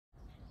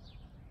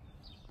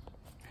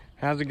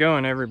How's it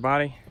going,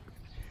 everybody?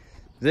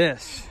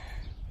 This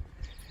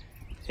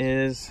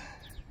is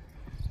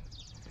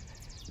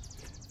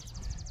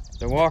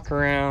the walk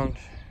around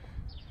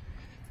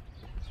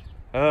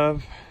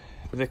of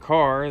the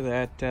car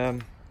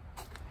that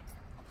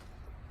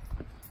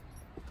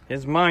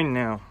is mine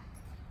now.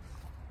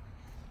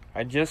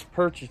 I just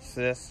purchased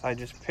this. I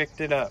just picked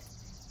it up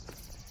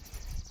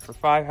for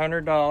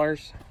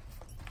 $500.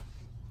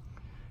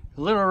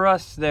 A little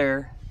rust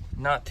there,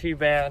 not too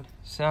bad.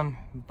 Some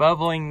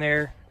bubbling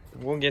there.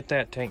 We'll get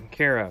that taken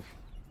care of.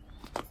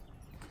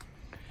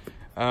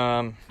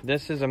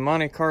 This is a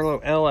Monte Carlo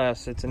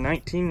LS. It's a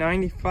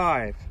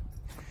 1995.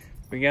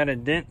 We got a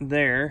dent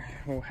there.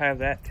 We'll have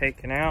that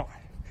taken out.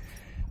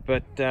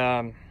 But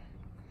it's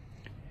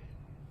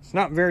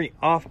not very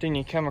often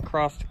you come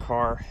across a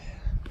car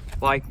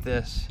like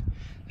this.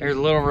 There's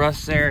a little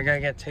rust there I gotta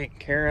get taken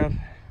care of.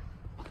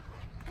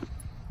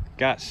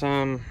 Got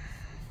some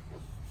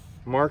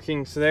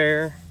markings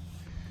there.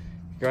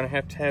 Gonna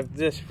have to have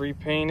this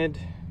repainted.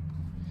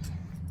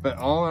 But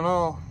all in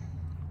all,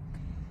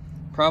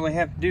 probably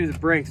have to do the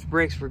brakes.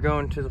 Brakes were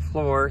going to the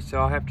floor, so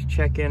I'll have to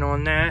check in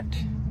on that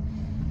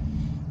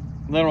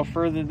a little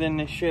further than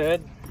they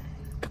should.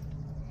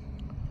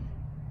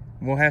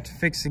 We'll have to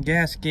fix the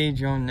gas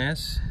gauge on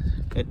this.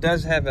 It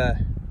does have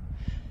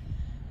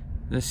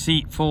the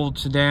seat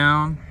folds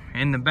down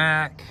in the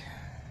back.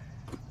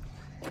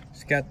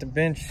 It's got the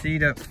bench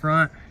seat up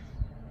front.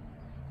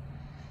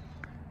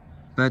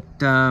 But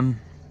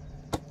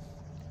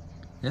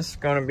this is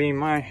gonna be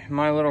my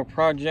little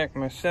project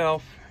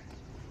myself.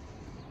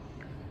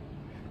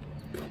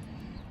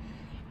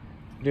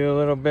 Do a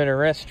little bit of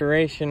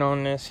restoration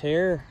on this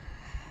here.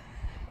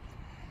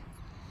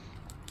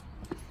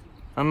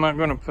 I'm not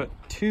gonna put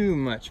too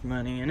much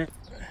money in it.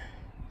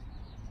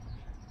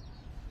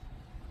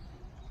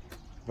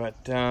 But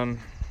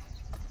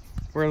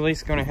we're at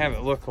least gonna have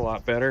it look a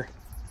lot better.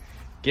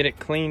 Get it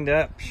cleaned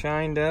up,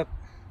 shined up.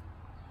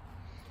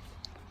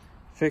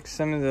 Fix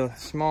some of the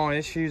small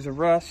issues of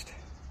rust.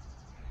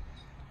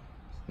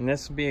 And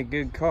this will be a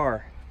good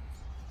car.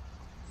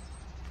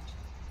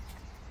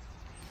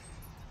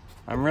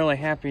 I'm really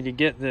happy to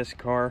get this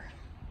car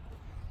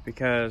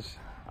because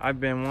I've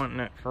been wanting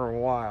it for a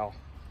while.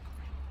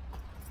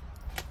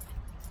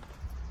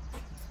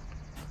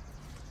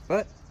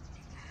 But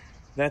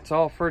that's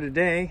all for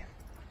today.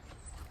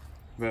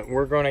 But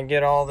we're going to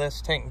get all this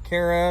taken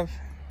care of.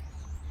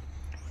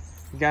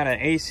 We got an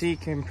AC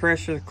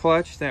compressor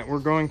clutch that we're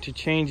going to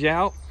change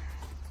out.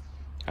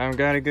 I've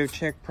got to go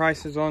check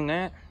prices on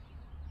that.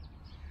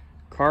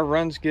 Car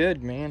runs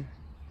good, man.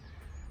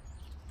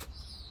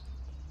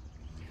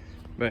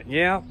 But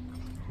yeah,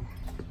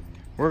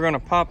 we're gonna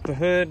pop the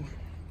hood.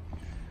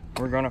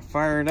 We're gonna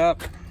fire it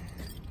up.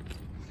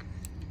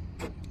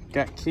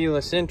 Got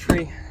keyless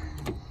entry.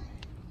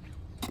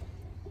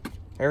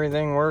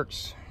 Everything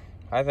works.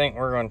 I think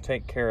we're gonna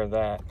take care of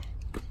that.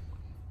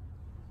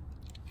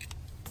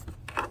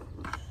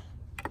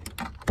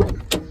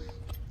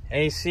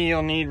 AC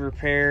will need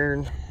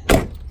repaired.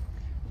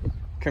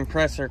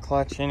 Compressor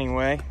clutch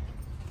anyway.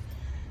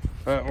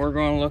 But we're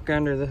going to look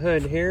under the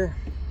hood here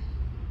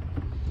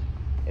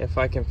if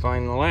I can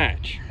find the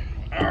latch.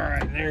 All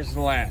right, there's the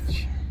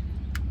latch.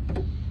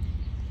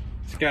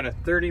 It's got a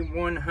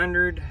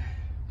 3100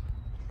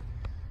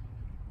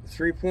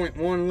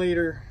 3.1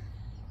 liter,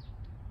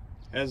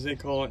 as they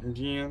call it in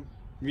GM,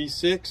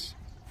 V6.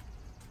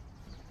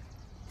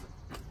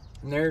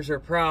 And there's our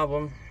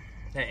problem,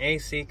 the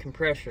AC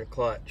compressor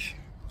clutch.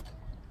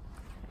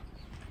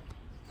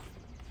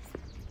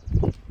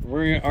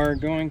 We are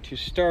going to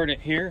start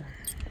it here.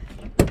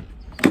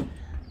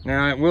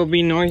 Now it will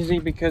be noisy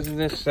because of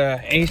this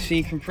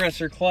AC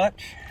compressor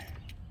clutch.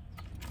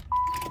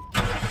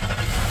 But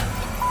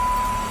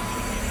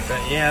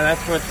yeah,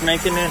 that's what's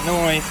making that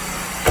noise.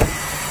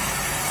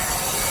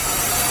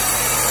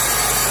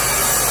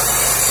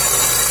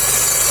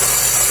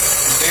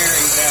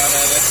 Bearings out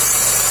of it.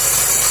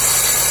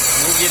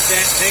 We'll get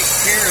that taken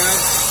care of.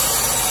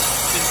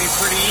 Should be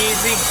pretty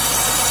easy.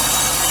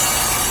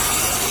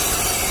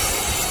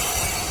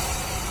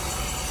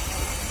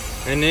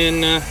 And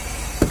then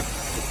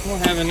we'll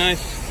have a nice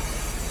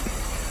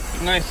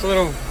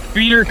little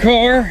beater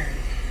car.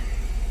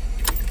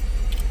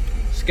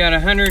 It's got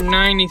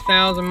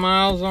 190,000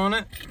 miles on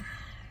it.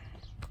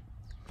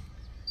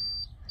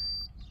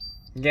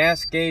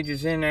 Gas gauge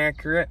is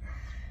inaccurate.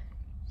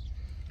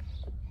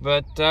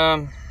 But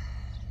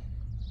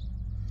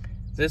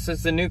this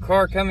is the new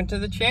car coming to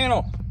the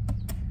channel.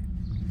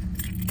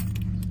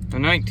 A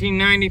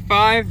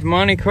 1995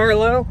 Monte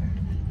Carlo.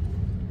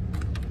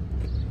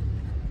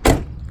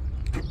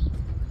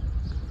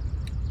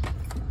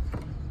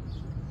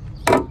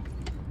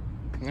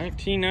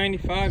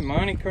 1995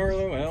 Monte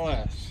Carlo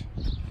LS.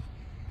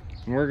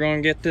 And we're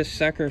going to get this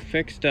sucker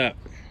fixed up.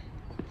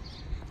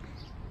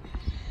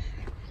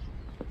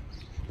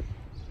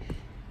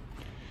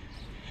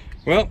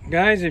 Well,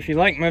 guys, if you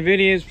like my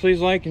videos, please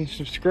like and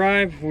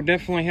subscribe. We'll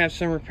definitely have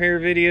some repair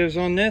videos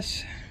on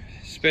this,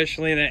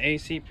 especially the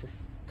AC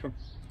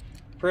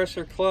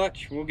compressor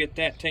clutch. We'll get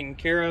that taken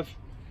care of.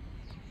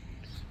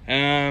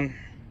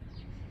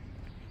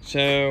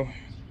 So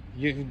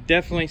you can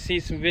definitely see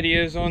some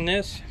videos on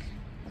this.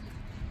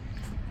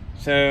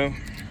 So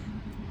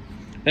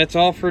that's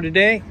all for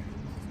today.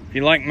 If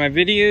you like my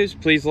videos,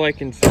 please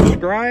like and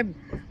subscribe.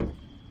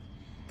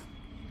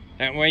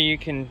 That way you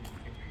can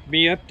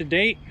be up to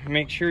date.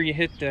 Make sure you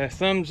hit the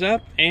thumbs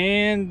up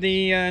and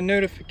the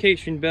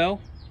notification bell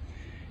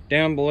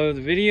down below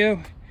the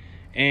video.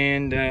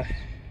 And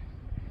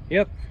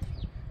yep,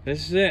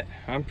 this is it.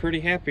 I'm pretty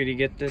happy to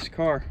get this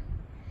car.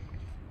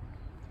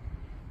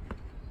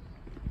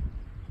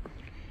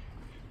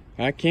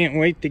 I can't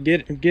wait to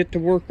get to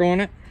work on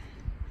it.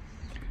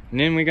 And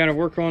then we got to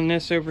work on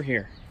this over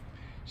here.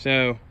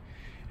 So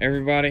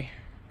everybody,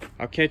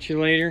 I'll catch you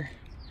later.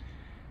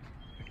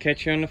 I'll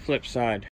catch you on the flip side.